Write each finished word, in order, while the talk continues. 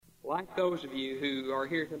like those of you who are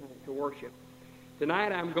here tonight to worship.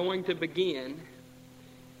 Tonight I'm going to begin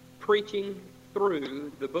preaching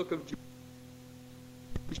through the book of Joshua.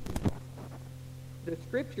 The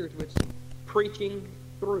Scriptures would say preaching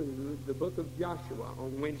through the book of Joshua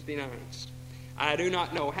on Wednesday nights. I do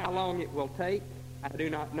not know how long it will take. I do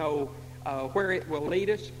not know where it will lead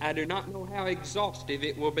us. I do not know how exhaustive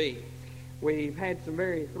it will be. We've had some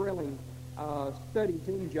very thrilling studies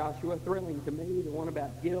in Joshua, thrilling to me. The one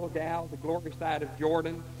about Gilgal, the glory side of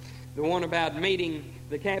Jordan. The one about meeting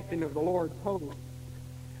the captain of the Lord's host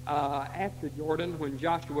at the Jordan when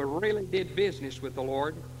Joshua really did business with the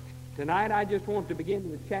Lord. Tonight I just want to begin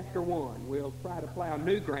with chapter 1. We'll try to plow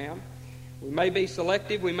new ground. We may be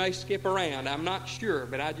selective, we may skip around. I'm not sure,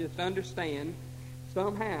 but I just understand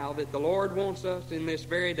somehow that the Lord wants us in this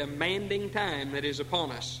very demanding time that is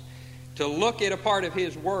upon us to look at a part of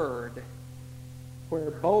His Word where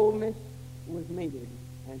boldness was needed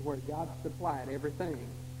and where God supplied everything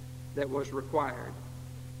that was required.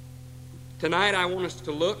 Tonight I want us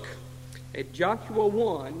to look at Joshua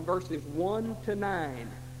 1, verses 1 to 9.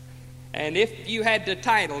 And if you had to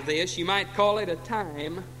title this, you might call it A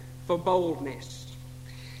Time for Boldness.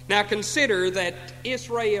 Now consider that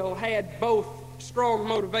Israel had both strong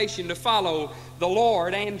motivation to follow the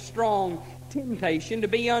Lord and strong temptation to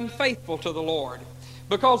be unfaithful to the Lord.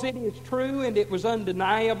 Because it is true and it was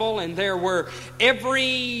undeniable, and there were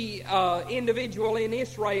every individual in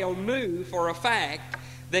Israel knew for a fact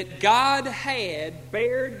that God had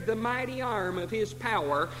bared the mighty arm of His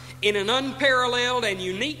power in an unparalleled and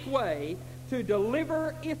unique way to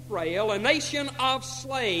deliver Israel, a nation of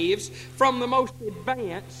slaves, from the most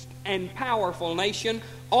advanced and powerful nation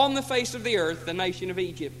on the face of the earth, the nation of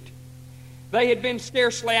Egypt. They had been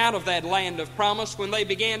scarcely out of that land of promise when they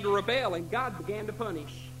began to rebel, and God began to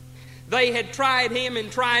punish. They had tried Him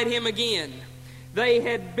and tried Him again. They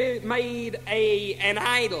had made an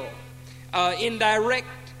idol in direct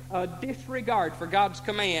disregard for God's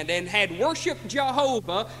command, and had worshipped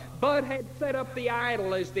Jehovah, but had set up the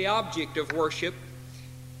idol as the object of worship.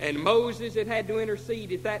 And Moses had to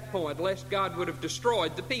intercede at that point, lest God would have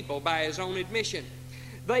destroyed the people by his own admission.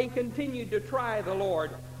 They continued to try the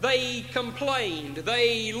Lord. They complained.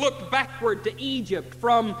 They looked backward to Egypt,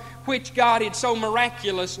 from which God had so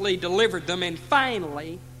miraculously delivered them. And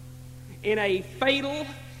finally, in a fatal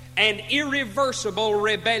and irreversible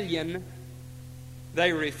rebellion,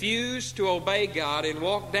 they refused to obey God and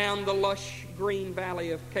walked down the lush green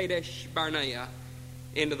valley of Kadesh Barnea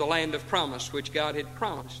into the land of promise which God had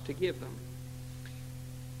promised to give them.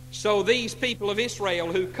 So these people of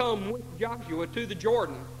Israel who come with Joshua to the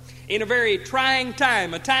Jordan in a very trying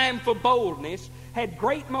time, a time for boldness, had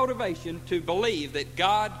great motivation to believe that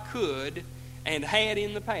God could and had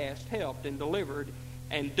in the past helped and delivered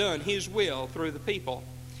and done His will through the people.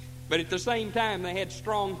 But at the same time they had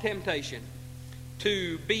strong temptation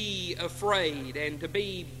to be afraid and to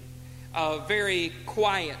be very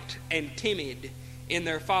quiet and timid in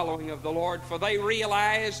their following of the Lord, for they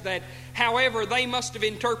realized that however they must have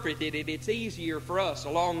interpreted it, it's easier for us a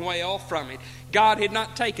long way off from it. God had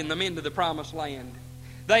not taken them into the promised land.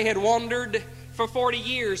 They had wandered for 40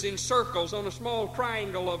 years in circles on a small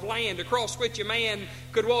triangle of land across which a man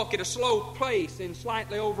could walk at a slow pace in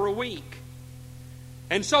slightly over a week.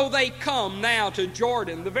 And so they come now to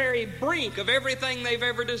Jordan, the very brink of everything they've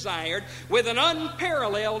ever desired, with an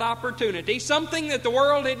unparalleled opportunity, something that the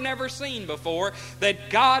world had never seen before, that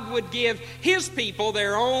God would give His people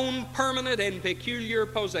their own permanent and peculiar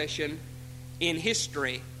possession in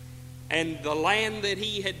history. And the land that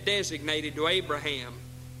He had designated to Abraham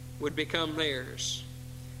would become theirs.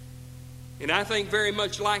 And I think very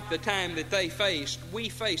much like the time that they faced, we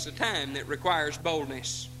face a time that requires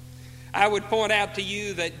boldness. I would point out to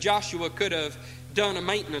you that Joshua could have done a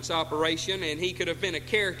maintenance operation, and he could have been a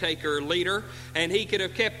caretaker leader, and he could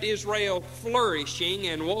have kept Israel flourishing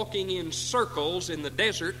and walking in circles in the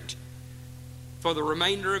desert for the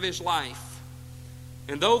remainder of his life.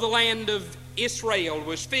 And though the land of Israel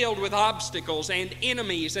was filled with obstacles and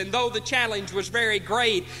enemies, and though the challenge was very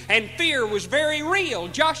great and fear was very real,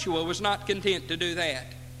 Joshua was not content to do that.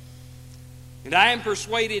 And I am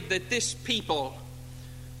persuaded that this people,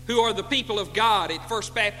 who are the people of God at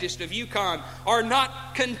First Baptist of Yukon, are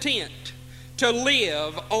not content to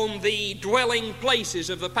live on the dwelling places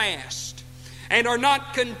of the past, and are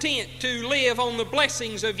not content to live on the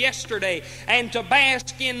blessings of yesterday and to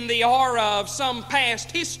bask in the aura of some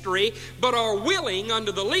past history, but are willing,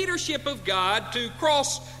 under the leadership of God, to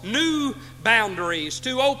cross new boundaries,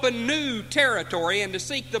 to open new territory, and to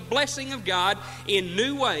seek the blessing of God in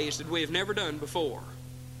new ways that we have never done before.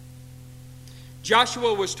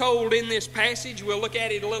 Joshua was told in this passage, we'll look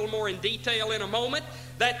at it a little more in detail in a moment,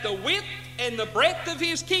 that the width and the breadth of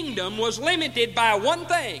his kingdom was limited by one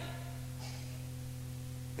thing.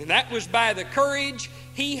 And that was by the courage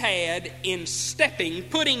he had in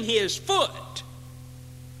putting his foot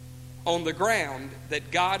on the ground that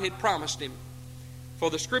God had promised him. For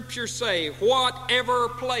the Scriptures say, whatever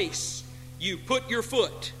place you put your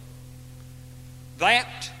foot,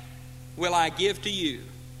 that will I give to you,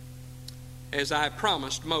 as I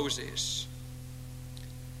promised Moses.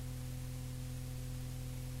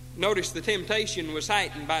 Notice the temptation was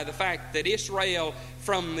heightened by the fact that Israel,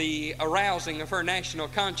 from the arousing of her national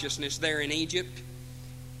consciousness there in Egypt,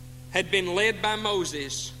 had been led by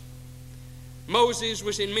Moses. Moses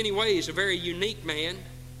was in many ways a very unique man.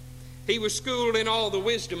 He was schooled in all the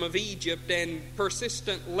wisdom of Egypt, and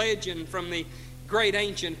persistent legend from the great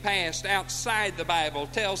ancient past outside the Bible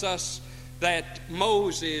tells us that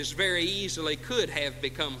Moses very easily could have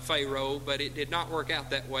become Pharaoh, but it did not work out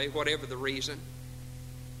that way, whatever the reason.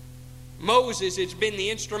 Moses has been the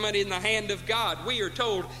instrument in the hand of God. We are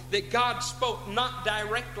told that God spoke not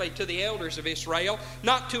directly to the elders of Israel,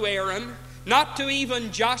 not to Aaron, not to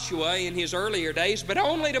even Joshua in his earlier days, but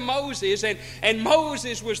only to Moses. And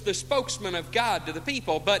Moses was the spokesman of God to the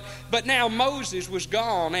people. But now Moses was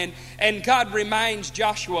gone, and God reminds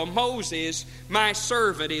Joshua, Moses, my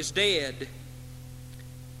servant, is dead.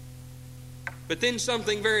 But then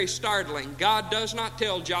something very startling. God does not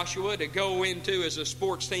tell Joshua to go into, as a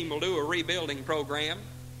sports team will do, a rebuilding program.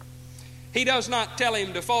 He does not tell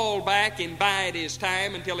him to fall back and bide his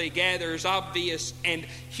time until he gathers obvious and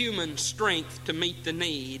human strength to meet the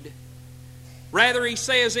need. Rather, he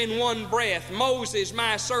says in one breath, Moses,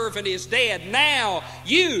 my servant, is dead. Now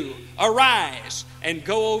you arise and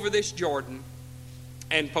go over this Jordan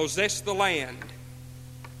and possess the land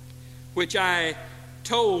which I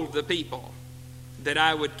told the people that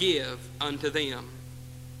I would give unto them.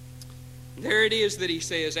 There it is that he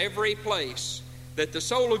says, every place that the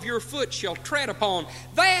sole of your foot shall tread upon,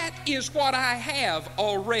 that is what I have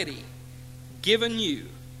already given you,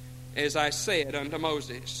 as I said unto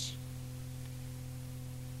Moses.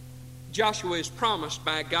 Joshua is promised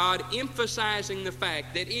by God, emphasizing the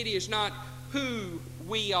fact that it is not who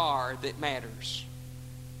we are that matters.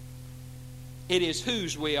 It is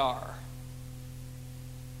whose we are.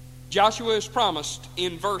 Joshua is promised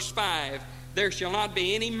in verse 5, there shall not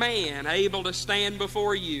be any man able to stand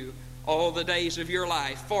before you all the days of your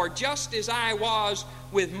life. For just as I was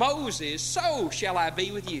with Moses, so shall I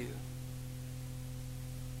be with you.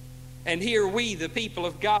 And here we, the people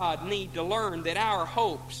of God, need to learn that our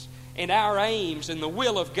hopes and our aims and the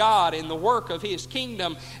will of God and the work of His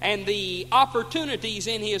kingdom and the opportunities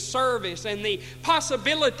in His service and the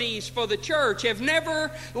possibilities for the church have never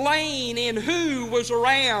lain in who was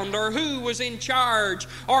around or who was in charge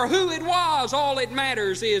or who it was. All that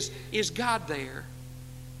matters is God there?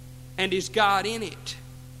 And is God in it?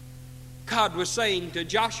 God was saying to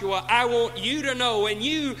Joshua, I want you to know and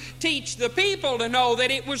you teach the people to know that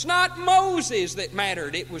it was not Moses that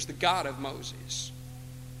mattered, it was the God of Moses.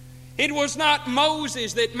 It was not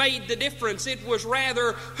Moses that made the difference, it was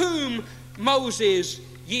rather whom Moses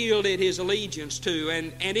yielded his allegiance to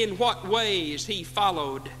and in what ways he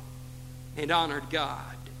followed and honored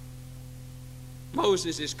God.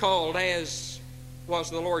 Moses is called, as was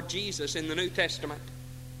the Lord Jesus in the New Testament,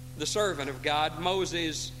 the servant of God.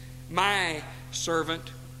 Moses, my servant.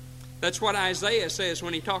 That's what Isaiah says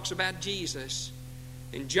when he talks about Jesus.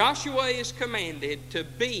 And Joshua is commanded to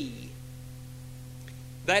be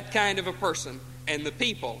that kind of a person, and the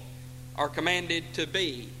people are commanded to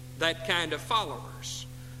be that kind of followers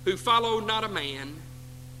who follow not a man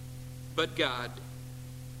but God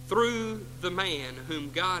through the man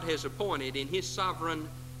whom God has appointed in His sovereign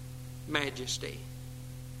majesty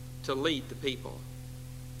to lead the people.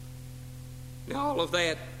 Now, all of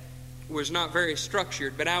that was not very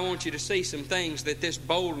structured, but I want you to see some things that this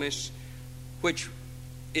boldness which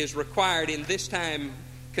is required in this time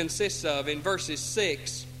consists of. In verses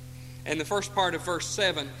 6 and the first part of verse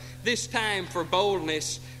 7, this time for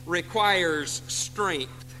boldness requires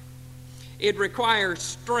strength. It requires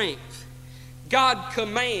strength. God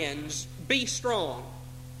commands, be strong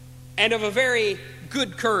and of a very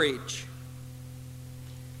good courage.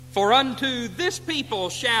 For unto this people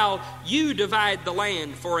shall you divide the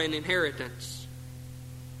land for an inheritance,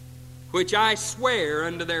 which I swear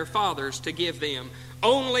unto their fathers to give them.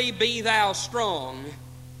 Only be thou strong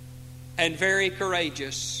and very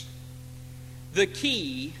courageous. The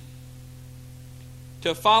key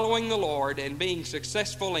to following the Lord and being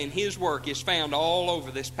successful in His work is found all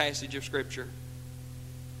over this passage of Scripture.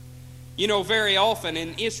 You know, very often,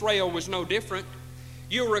 and Israel was no different,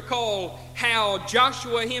 you'll recall how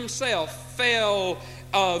Joshua himself fell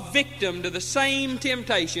victim to the same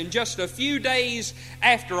temptation just a few days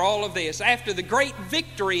after all of this. After the great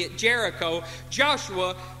victory at Jericho,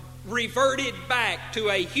 Joshua reverted back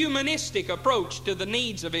to a humanistic approach to the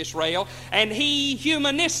needs of Israel, and he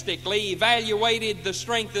humanistically evaluated the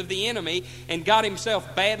strength of the enemy and got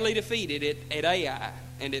himself badly defeated at Ai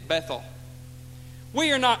and at Bethel.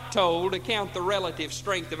 We are not told to count the relative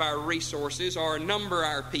strength of our resources or number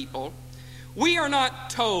our people. We are not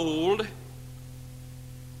told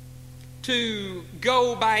to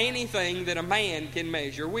go by anything that a man can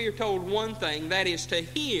measure. We are told one thing, that is to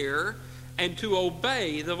hear and to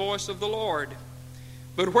obey the voice of the Lord.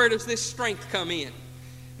 But where does this strength come in?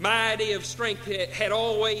 My idea of strength had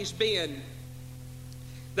always been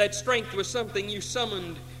that strength was something you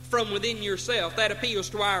summoned from within yourself. That appeals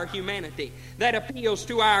to our humanity. That appeals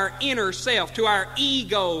to our inner self, to our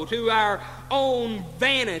ego, to our own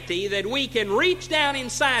vanity, that we can reach down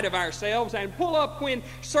inside of ourselves and pull up when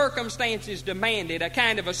circumstances demand it, a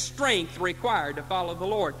kind of a strength required to follow the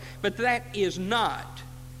Lord. But that is not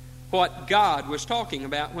what God was talking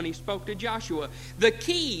about when He spoke to Joshua. The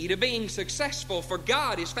key to being successful for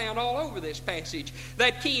God is found all over this passage.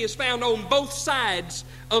 That key is found on both sides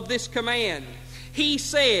of this command. He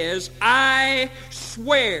says, I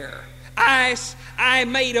swear, I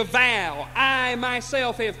made a vow, I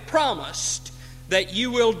myself have promised that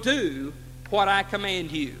you will do what I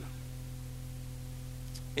command you.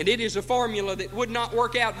 And it is a formula that would not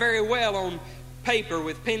work out very well on paper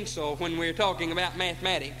with pencil when we're talking about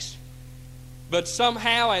mathematics. But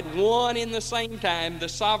somehow at one in the same time, the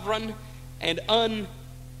sovereign and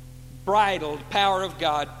unbridled power of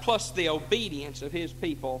God plus the obedience of His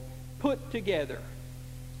people put together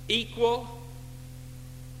equal,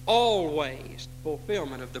 always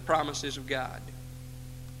fulfillment of the promises of God.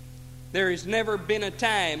 There has never been a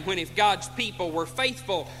time when if God's people were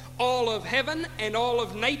faithful, all of heaven and all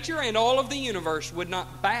of nature and all of the universe would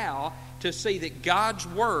not bow to see that God's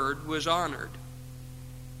word was honored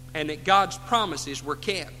and that God's promises were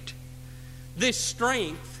kept. This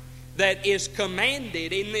strength that is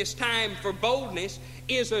commanded in this time for boldness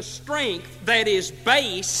is a strength that is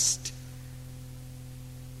based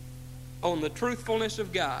on the truthfulness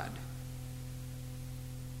of God.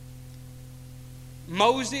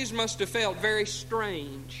 Moses must have felt very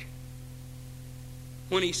strange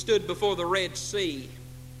when he stood before the Red Sea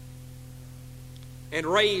and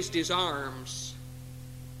raised his arms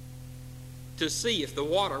to see if the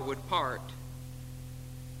water would part.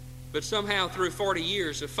 But somehow through 40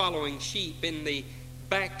 years of following sheep in the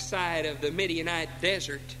backside of the Midianite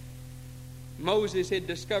desert, Moses had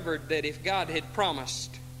discovered that if God had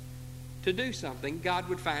promised to do something, God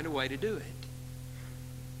would find a way to do it.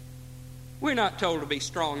 We're not told to be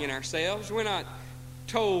strong in ourselves. We're not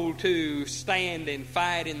told to stand and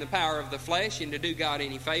fight in the power of the flesh and to do God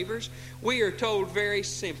any favors. We are told very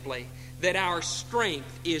simply that our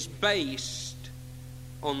strength is based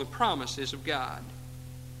on the promises of God.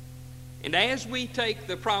 And as we take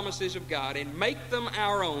the promises of God and make them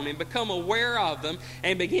our own and become aware of them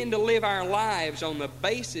and begin to live our lives on the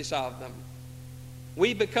basis of them,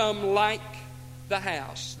 we become like the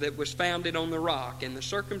house that was founded on the rock, and the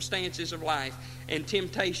circumstances of life and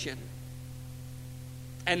temptation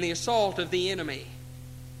and the assault of the enemy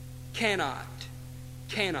cannot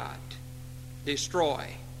destroy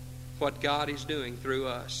what God is doing through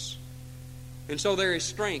us. And so there is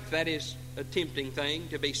strength. That is a tempting thing,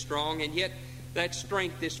 to be strong, and yet that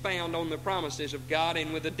strength is found on the promises of God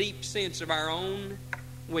and with a deep sense of our own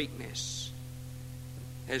weakness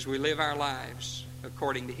as we live our lives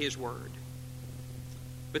according to His Word.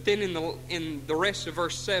 But then in the rest of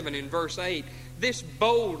verse 7 and verse 8, this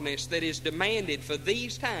boldness that is demanded for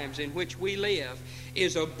these times in which we live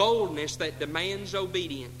is a boldness that demands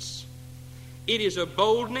obedience. It is a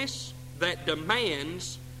boldness that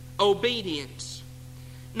demands obedience.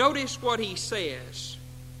 Notice what he says.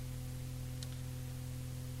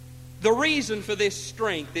 The reason for this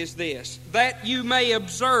strength is this, that you may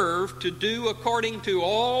observe to do according to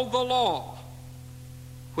all the law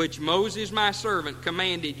which Moses my servant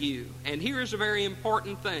commanded you. And here is a very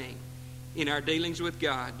important thing in our dealings with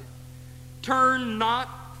God. Turn not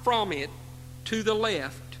from it to the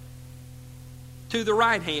left, to the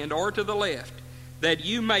right hand, or to the left, that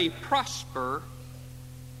you may prosper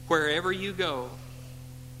wherever you go.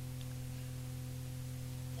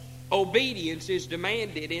 Obedience is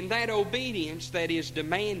demanded, and that obedience that is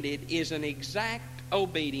demanded is an exact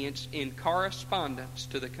obedience in correspondence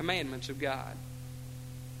to the commandments of God.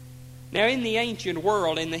 Now, in the ancient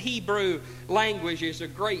world, in the Hebrew language is a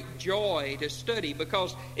great joy to study,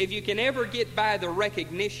 because if you can ever get by the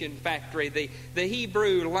recognition factory, the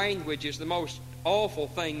Hebrew language is the most awful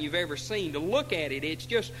thing you've ever seen. To look at it, it's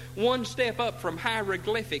just one step up from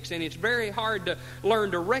hieroglyphics, and it's very hard to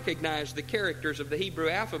learn to recognize the characters of the Hebrew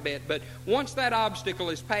alphabet. But once that obstacle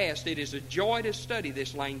is passed, it is a joy to study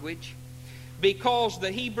this language, because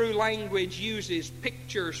the Hebrew language uses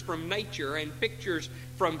pictures from nature and pictures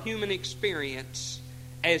from human experience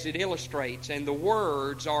as it illustrates, and the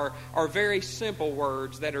words are very simple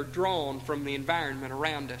words that are drawn from the environment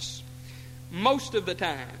around us. Most of the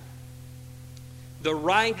time, the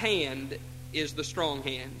right hand is the strong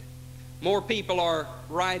hand. More people are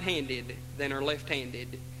right-handed than are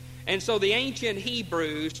left-handed. And so the ancient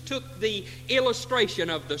Hebrews took the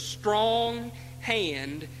illustration of the strong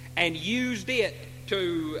hand and used it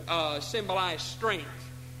to symbolize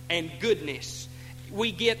strength and goodness.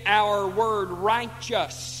 We get our word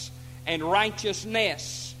righteous and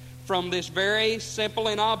righteousness from this very simple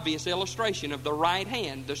and obvious illustration of the right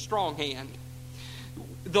hand, the strong hand.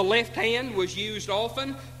 The left hand was used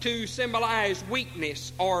often to symbolize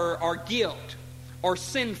weakness or guilt or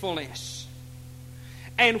sinfulness.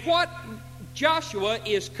 And what Joshua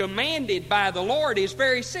is commanded by the Lord is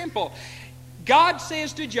very simple. God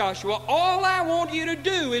says to Joshua, all I want you to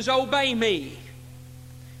do is obey me.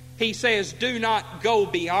 He says, do not go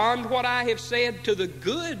beyond what I have said to the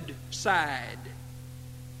good side.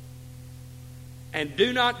 And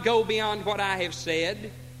do not go beyond what I have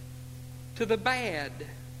said to the bad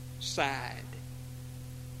side.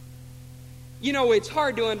 You know, it's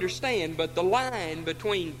hard to understand, but the line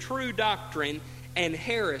between true doctrine and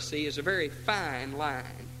heresy is a very fine line.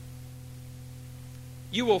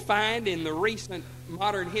 You will find in the recent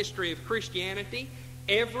modern history of Christianity,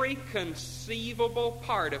 every conceivable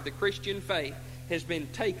part of the Christian faith has been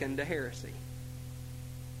taken to heresy.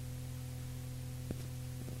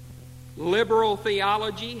 Liberal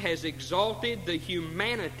theology has exalted the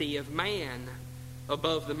humanity of man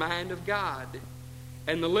above the mind of God.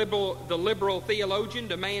 And the liberal theologian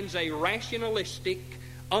demands a rationalistic,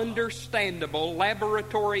 understandable,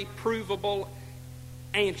 laboratory provable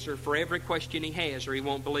answer for every question he has, or he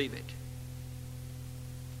won't believe it.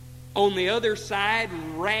 On the other side,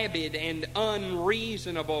 rabid and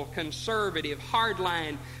unreasonable conservative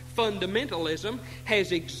hardline fundamentalism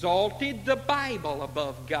has exalted the Bible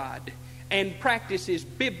above God and practices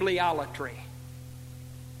bibliolatry,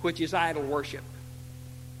 which is idol worship.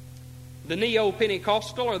 The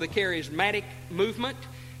neo-Pentecostal or the charismatic movement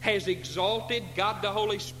has exalted God the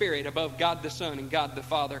Holy Spirit above God the Son and God the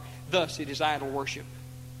Father. Thus it is idol worship.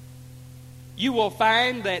 You will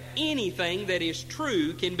find that anything that is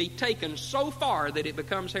true can be taken so far that it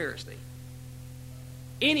becomes heresy.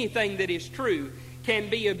 Anything that is true can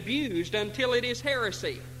be abused until it is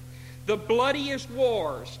heresy. The bloodiest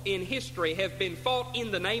wars in history have been fought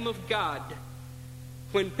in the name of God,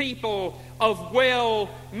 when people of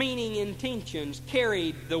well-meaning intentions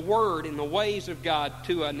carried the Word and the ways of God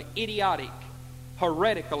to an idiotic,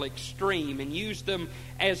 heretical extreme and used them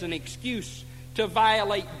as an excuse to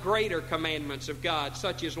violate greater commandments of God,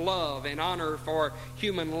 such as love and honor for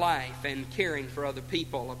human life and caring for other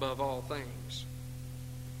people above all things.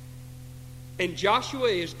 And Joshua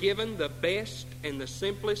is given the best and the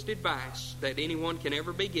simplest advice that anyone can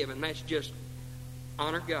ever be given. That's just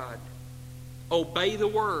honor God. Obey the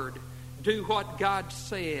Word. Do what God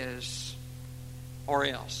says, or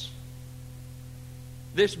else.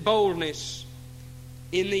 This boldness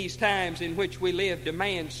in these times in which we live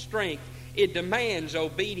demands strength. It demands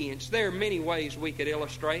obedience. There are many ways we could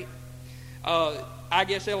illustrate. I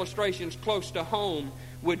guess illustrations close to home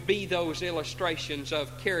would be those illustrations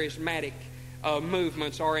of charismatic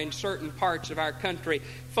movements, or in certain parts of our country,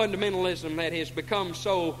 fundamentalism that has become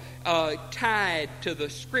so tied to the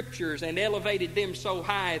Scriptures and elevated them so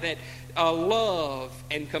high that love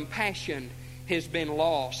and compassion has been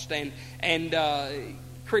lost, and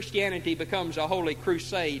Christianity becomes a holy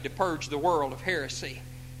crusade to purge the world of heresy.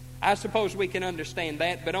 I suppose we can understand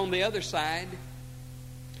that, but on the other side,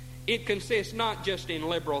 it consists not just in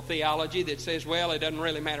liberal theology that says, well, it doesn't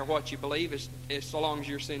really matter what you believe as so long as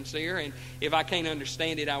you're sincere, and if I can't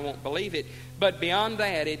understand it, I won't believe it. But beyond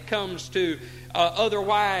that, it comes to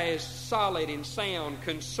otherwise solid and sound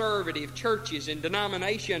conservative churches and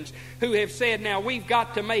denominations who have said, now we've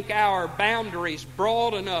got to make our boundaries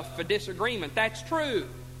broad enough for disagreement. That's true.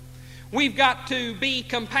 We've got to be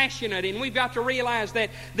compassionate, and we've got to realize that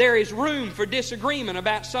there is room for disagreement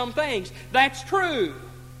about some things. That's true.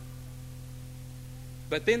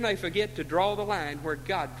 But then they forget to draw the line where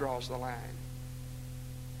God draws the line.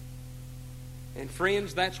 And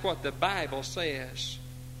friends, that's what the Bible says.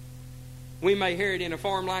 We may hear it in a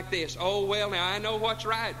form like this. Oh, well, now I know what's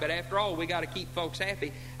right, but after all, we got to keep folks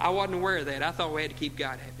happy. I wasn't aware of that. I thought we had to keep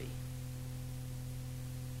God happy.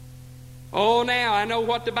 Oh, now I know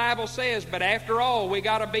what the Bible says, but after all, we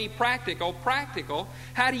got to be practical. Practical?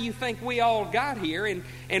 How do you think we all got here?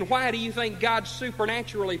 And why do you think God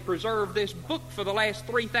supernaturally preserved this book for the last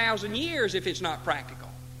 3,000 years if it's not practical?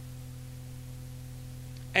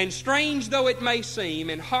 And strange though it may seem,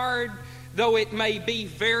 and hard though it may be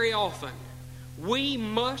very often, we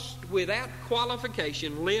must, without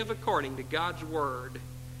qualification, live according to God's Word.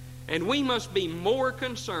 And we must be more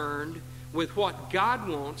concerned with what God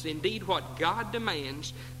wants, indeed what God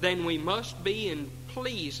demands, than we must be in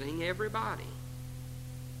pleasing everybody.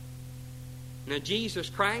 Now, Jesus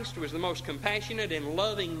Christ was the most compassionate and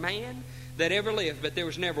loving man that ever lived, but there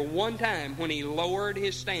was never one time when He lowered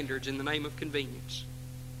His standards in the name of convenience.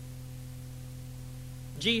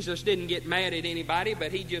 Jesus didn't get mad at anybody,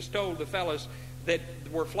 but He just told the fellows that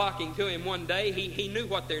were flocking to Him one day, He knew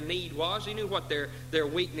what their need was. He knew what their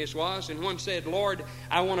weakness was. And one said, Lord,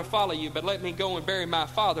 I want to follow you, but let me go and bury my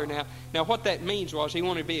father. Now what that means was he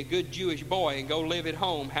wanted to be a good Jewish boy and go live at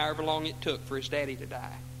home however long it took for his daddy to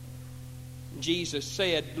die. Jesus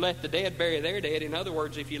said, let the dead bury their dead. In other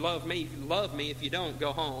words, if you love me, love me. If you don't,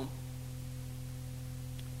 go home.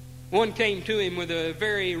 One came to Him with a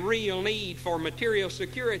very real need for material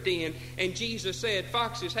security, and Jesus said,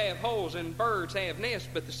 foxes have holes and birds have nests,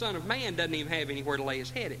 but the Son of Man doesn't even have anywhere to lay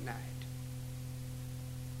His head at night.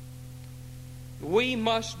 We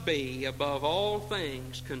must be, above all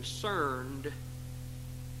things, concerned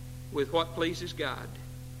with what pleases God.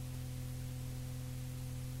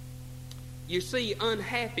 You see,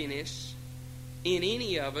 unhappiness in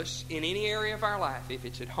any of us, in any area of our life, if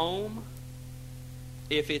it's at home,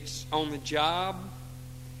 if it's on the job,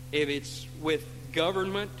 if it's with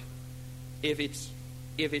government, if it's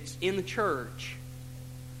in the church,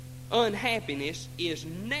 unhappiness is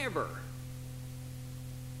never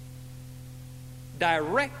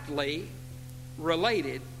directly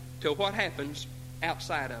related to what happens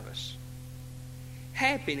outside of us.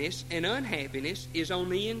 Happiness and unhappiness is on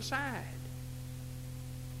the inside.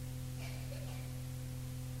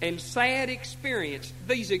 And sad experience.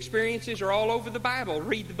 These experiences are all over the Bible.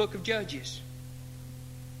 Read the book of Judges.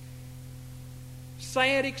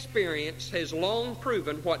 Sad experience has long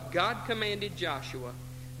proven what God commanded Joshua,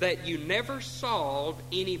 that you never solve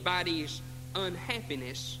anybody's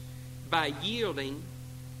unhappiness by yielding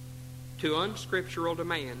to unscriptural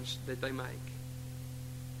demands that they make.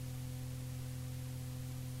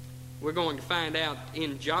 We're going to find out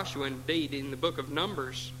in Joshua, indeed in the book of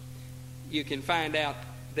Numbers, you can find out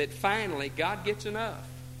that finally God gets enough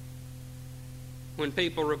when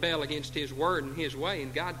people rebel against His word and His way,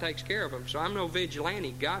 and God takes care of them. So I'm no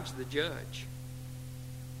vigilante. God's the judge.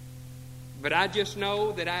 But I just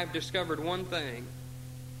know that I've discovered one thing,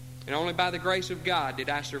 and only by the grace of God did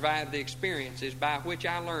I survive the experiences by which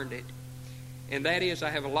I learned it, and that is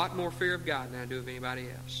I have a lot more fear of God than I do of anybody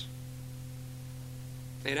else.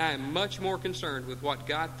 And I am much more concerned with what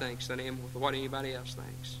God thinks than I am with what anybody else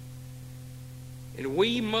thinks. And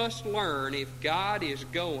we must learn, if God is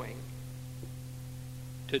going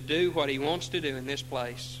to do what He wants to do in this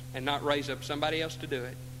place and not raise up somebody else to do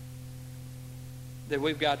it, that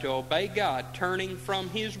we've got to obey God, turning from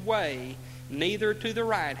His way neither to the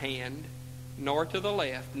right hand nor to the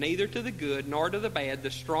left, neither to the good nor to the bad,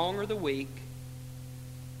 the strong or the weak,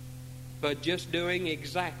 but just doing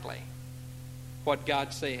exactly what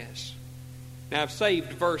God says. Now, I've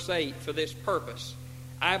saved verse 8 for this purpose.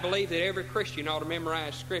 I believe that every Christian ought to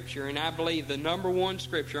memorize Scripture, and I believe the number one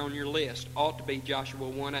Scripture on your list ought to be Joshua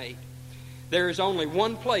 1:8. There is only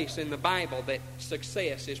one place in the Bible that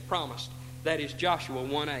success is promised. That is Joshua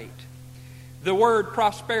 1:8. The word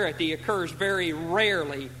prosperity occurs very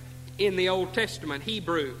rarely in the Old Testament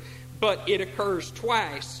Hebrew, but it occurs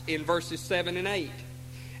twice in verses 7 and 8.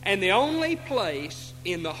 And the only place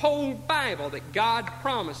in the whole Bible that God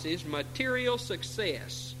promises material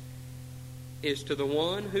success is to the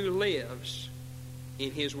one who lives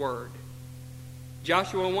in His Word.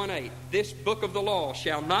 Joshua 1:8, this book of the law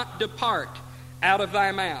shall not depart out of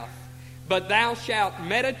thy mouth, but thou shalt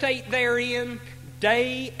meditate therein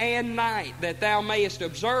day and night, that thou mayest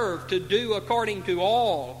observe to do according to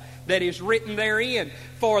all that is written therein.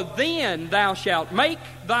 For then thou shalt make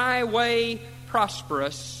thy way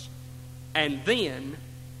prosperous, and then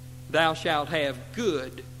thou shalt have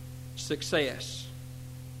good success.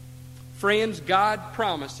 Friends, God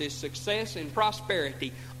promises success and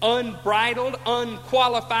prosperity, unbridled,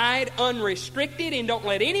 unqualified, unrestricted, and don't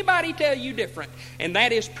let anybody tell you different. And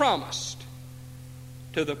that is promised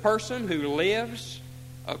to the person who lives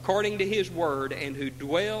according to His Word and who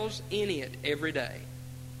dwells in it every day.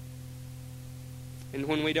 And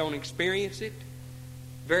when we don't experience it,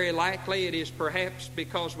 very likely it is perhaps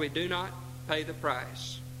because we do not pay the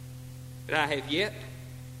price. But I have yet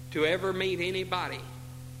to ever meet anybody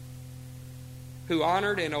who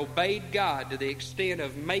honored and obeyed God to the extent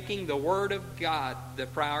of making the Word of God the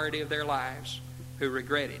priority of their lives, who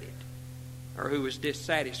regretted it or who was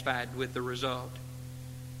dissatisfied with the result.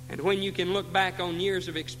 And when you can look back on years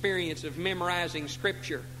of experience of memorizing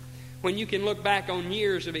Scripture, when you can look back on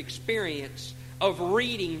years of experience of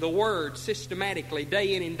reading the Word systematically,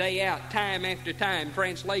 day in and day out, time after time,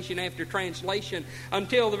 translation after translation,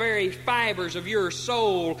 until the very fibers of your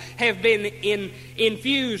soul have been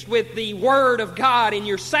infused with the Word of God, and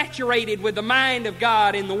you're saturated with the mind of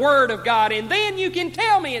God and the Word of God, and then you can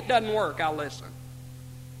tell me it doesn't work, I'll listen.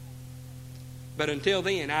 But until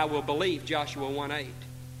then, I will believe Joshua 1:8,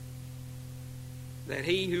 that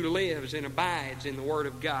he who lives and abides in the Word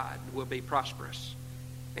of God will be prosperous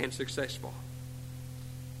and successful.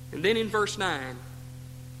 And then in verse 9,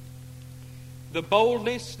 the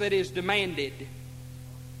boldness that is demanded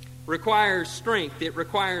requires strength, it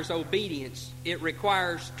requires obedience, it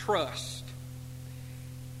requires trust.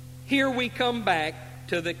 Here we come back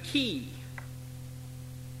to the key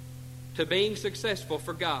to being successful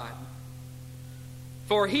for God.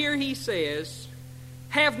 For here he says,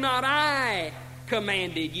 "Have not I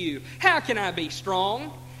commanded you?" How can I be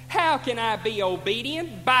strong? How can I be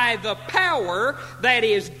obedient? By the power that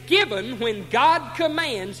is given when God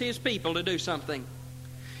commands His people to do something.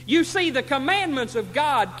 You see, the commandments of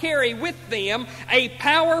God carry with them a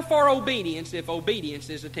power for obedience if obedience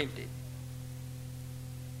is attempted.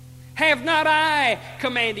 Have not I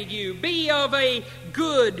commanded you? Be of a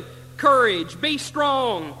good courage. Be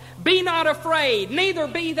strong. Be not afraid. Neither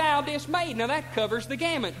be thou dismayed. Now that covers the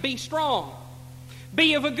gamut. Be strong.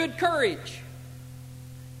 Be of a good courage.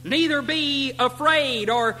 Neither be afraid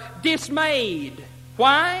or dismayed.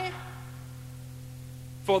 Why?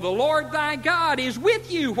 For the Lord thy God is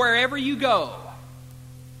with you wherever you go.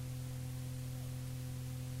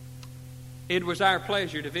 It was our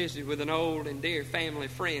pleasure to visit with an old and dear family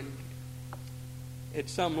friend at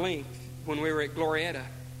some length when we were at Glorieta.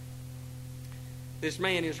 This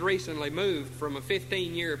man has recently moved from a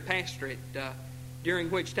 15-year pastorate,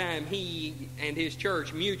 during which time he and his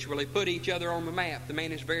church mutually put each other on the map. The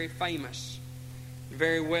man is very famous,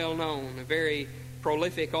 very well known, a very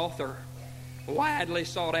prolific author, a widely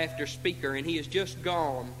sought after speaker, and he has just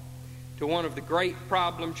gone to one of the great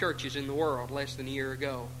problem churches in the world less than a year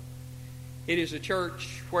ago. It is a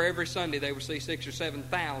church where every Sunday they will see 6,000 or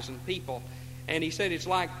 7,000 people. And he said it's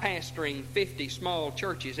like pastoring 50 small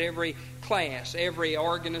churches. Every class, every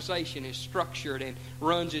organization is structured and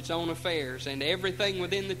runs its own affairs. And everything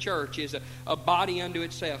within the church is a body unto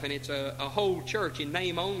itself. And it's a whole church in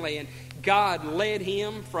name only. And God led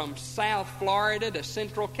him from South Florida to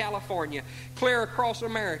Central California, clear across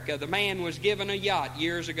America. The man was given a yacht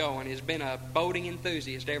years ago and has been a boating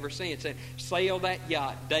enthusiast ever since. And sailed that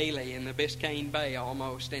yacht daily in the Biscayne Bay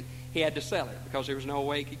almost. And he had to sell it because there was no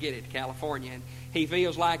way he could get it to California. And he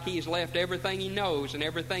feels like he's left everything he knows and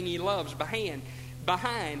everything he loves behind.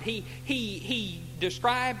 He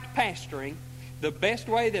described pastoring the best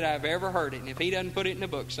way that I've ever heard it. And if he doesn't put it in a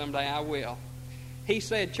book, someday I will. He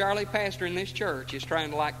said, "Charlie, pastoring this church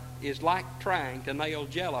is like trying to nail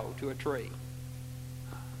Jell-O to a tree."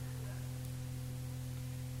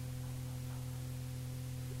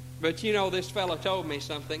 But you know, this fellow told me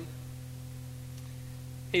something.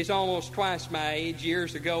 He's almost twice my age.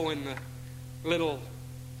 Years ago in the little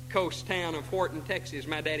coast town of Horton, Texas,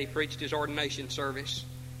 my daddy preached his ordination service.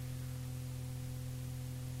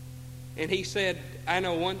 And he said, "I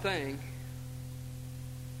know one thing.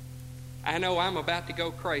 I know I'm about to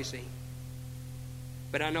go crazy.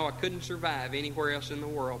 But I know I couldn't survive anywhere else in the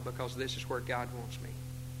world because this is where God wants me."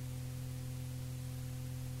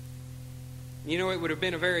 You know, it would have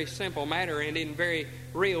been a very simple matter, and in very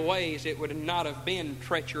real ways it would not have been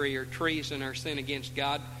treachery or treason or sin against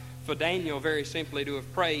God for Daniel very simply to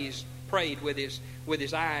have prayed with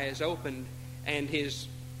his eyes opened and his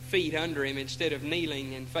feet under him instead of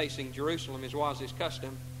kneeling and facing Jerusalem as was his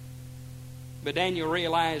custom. But Daniel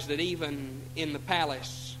realized that even in the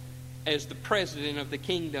palace, as the president of the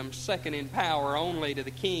kingdom, second in power only to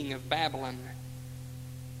the king of Babylon,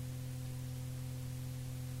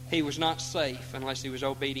 he was not safe unless he was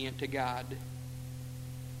obedient to God.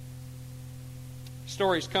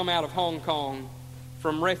 Stories come out of Hong Kong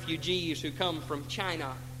from refugees who come from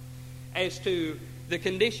China as to the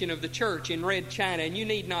condition of the church in Red China, and you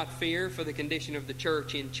need not fear for the condition of the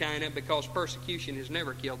church in China, because persecution has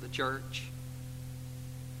never killed the church.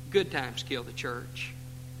 Good times kill the church.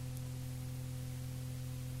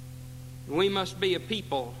 We must be a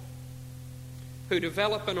people who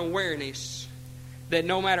develop an awareness that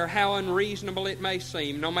no matter how unreasonable it may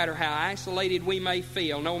seem, no matter how isolated we may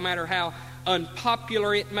feel, no matter how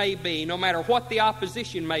unpopular it may be, no matter what the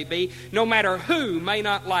opposition may be, no matter who may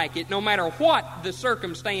not like it, no matter what the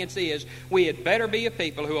circumstance is, we had better be a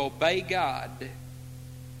people who obey God.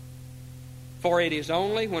 For it is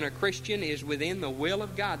only when a Christian is within the will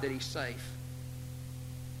of God that he's safe.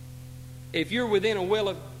 If you're within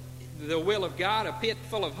the will of God, a pit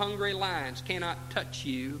full of hungry lions cannot touch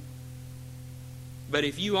you. But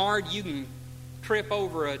if you aren't, you can trip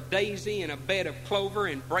over a daisy in a bed of clover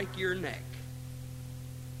and break your neck.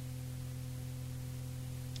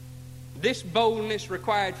 This boldness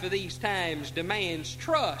required for these times demands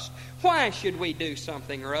trust. Why should we do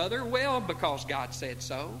something or other? Well, because God said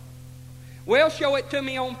so. Well, show it to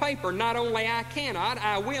me on paper. Not only I cannot,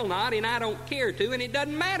 I will not, and I don't care to, and it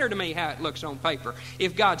doesn't matter to me how it looks on paper.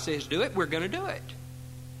 If God says do it, we're going to do it.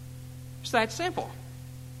 It's that simple.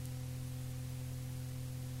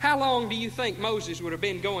 How long do you think Moses would have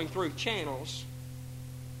been going through channels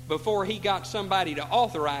before he got somebody to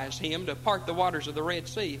authorize him to part the waters of the Red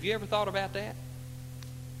Sea? Have you ever thought about that?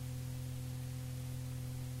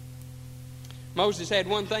 Moses had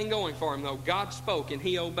one thing going for him, though. God spoke and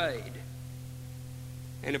he obeyed.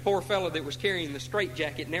 And the poor fellow that was carrying the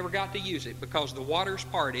straitjacket never got to use it because the waters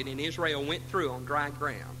parted and Israel went through on dry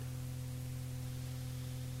ground.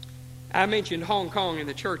 I mentioned Hong Kong and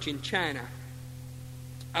the church in China.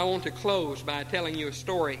 I want to close by telling you a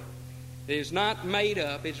story that is not made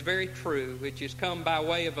up, it's very true, which has come by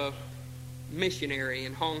way of a missionary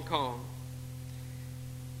in Hong Kong.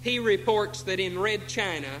 He reports that in Red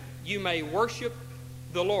China, you may worship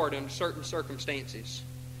the Lord under certain circumstances.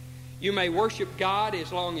 You may worship God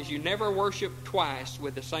as long as you never worship twice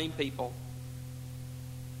with the same people.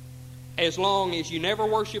 As long as you never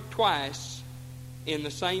worship twice in the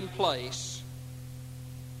same place.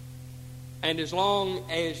 And as long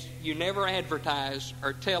as you never advertise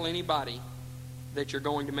or tell anybody that you're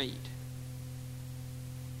going to meet.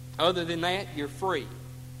 Other than that, you're free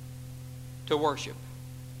to worship.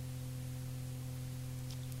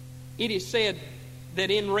 It is said that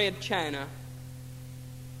in Red China,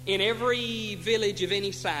 in every village of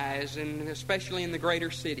any size, and especially in the greater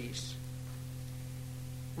cities,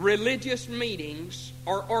 religious meetings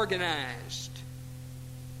are organized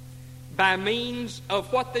by means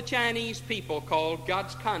of what the Chinese people call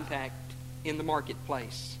God's contact in the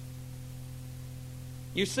marketplace.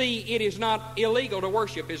 You see, it is not illegal to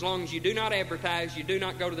worship as long as you do not advertise, you do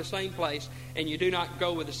not go to the same place, and you do not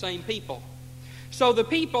go with the same people. So the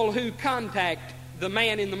people who contact the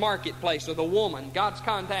man in the marketplace, or the woman, God's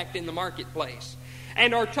contact in the marketplace,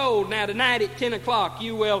 and are told, now tonight at 10 o'clock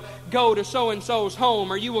you will go to so-and-so's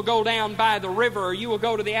home, or you will go down by the river, or you will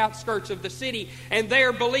go to the outskirts of the city, and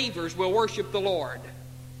their believers will worship the Lord.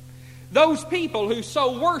 Those people who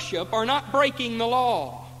so worship are not breaking the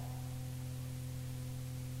law.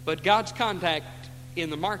 But God's contact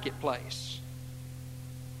in the marketplace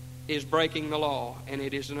is breaking the law, and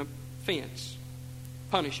it is an offense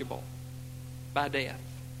punishable by death.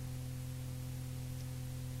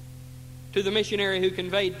 To the missionary who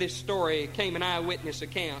conveyed this story came an eyewitness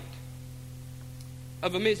account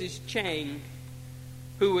of a Mrs. Chang,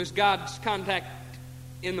 who was God's contact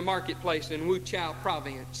in the marketplace in Wuchao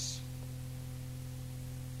province.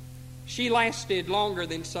 She lasted longer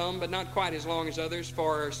than some, but not quite as long as others,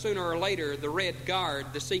 for sooner or later the Red Guard,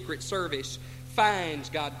 the Secret Service, finds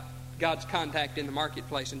God's contact in the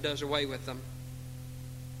marketplace and does away with them.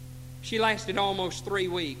 She lasted almost 3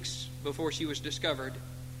 weeks before she was discovered.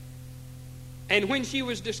 And when she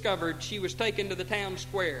was discovered, she was taken to the town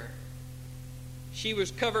square. She was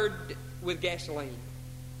covered with gasoline,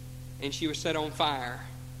 and she was set on fire.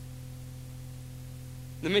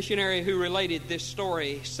 The missionary who related this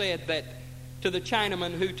story said that to the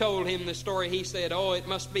Chinaman who told him the story, he said, "Oh, it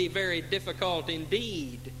must be very difficult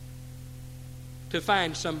indeed to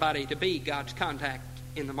find somebody to be God's contact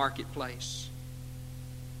in the marketplace."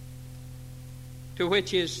 To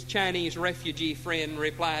which his Chinese refugee friend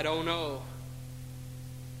replied, "Oh no."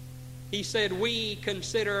 He said, "We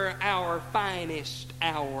consider our finest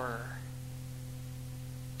hour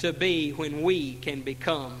to be when we can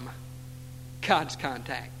become God's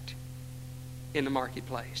contact in the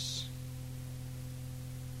marketplace."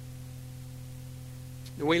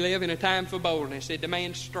 We live in a time for boldness. It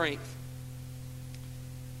demands strength.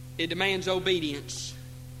 It demands obedience.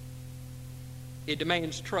 It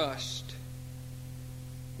demands trust.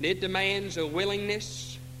 And it demands a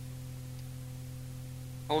willingness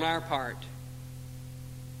on our part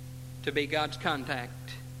to be God's contact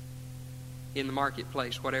in the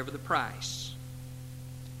marketplace, whatever the price,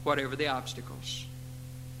 whatever the obstacles,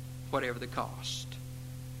 whatever the cost.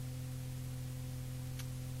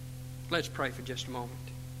 Let's pray for just a moment.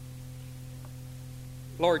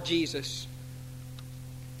 Lord Jesus,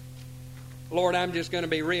 Lord, I'm just going to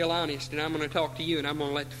be real honest, and I'm going to talk to you, and I'm going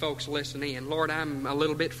to let the folks listen in. Lord, I'm a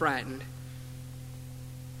little bit frightened,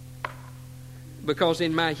 because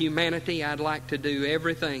in my humanity, I'd like to do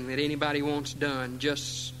everything that anybody wants done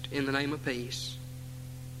just in the name of peace.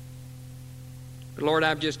 But Lord,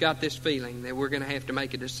 I've just got this feeling that we're going to have to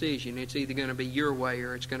make a decision. It's either going to be your way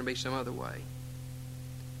or it's going to be some other way.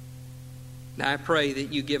 Now I pray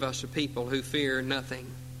that you give us a people who fear nothing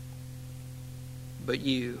but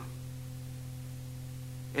you,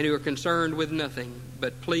 and who are concerned with nothing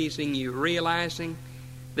but pleasing you, realizing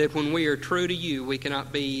that when we are true to you, we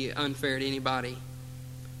cannot be unfair to anybody.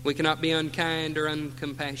 We cannot be unkind or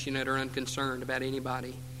uncompassionate or unconcerned about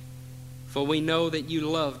anybody. For we know that you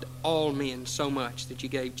loved all men so much that you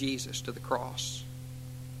gave Jesus to the cross.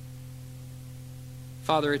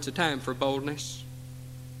 Father, it's a time for boldness.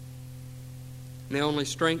 And the only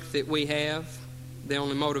strength that we have, the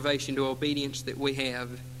only motivation to obedience that we have,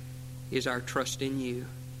 is our trust in you.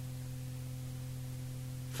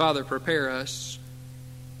 Father, prepare us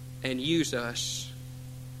and use us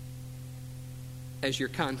as your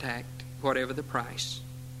contact, whatever the price.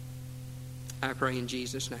 I pray in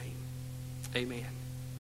Jesus' name. Amen.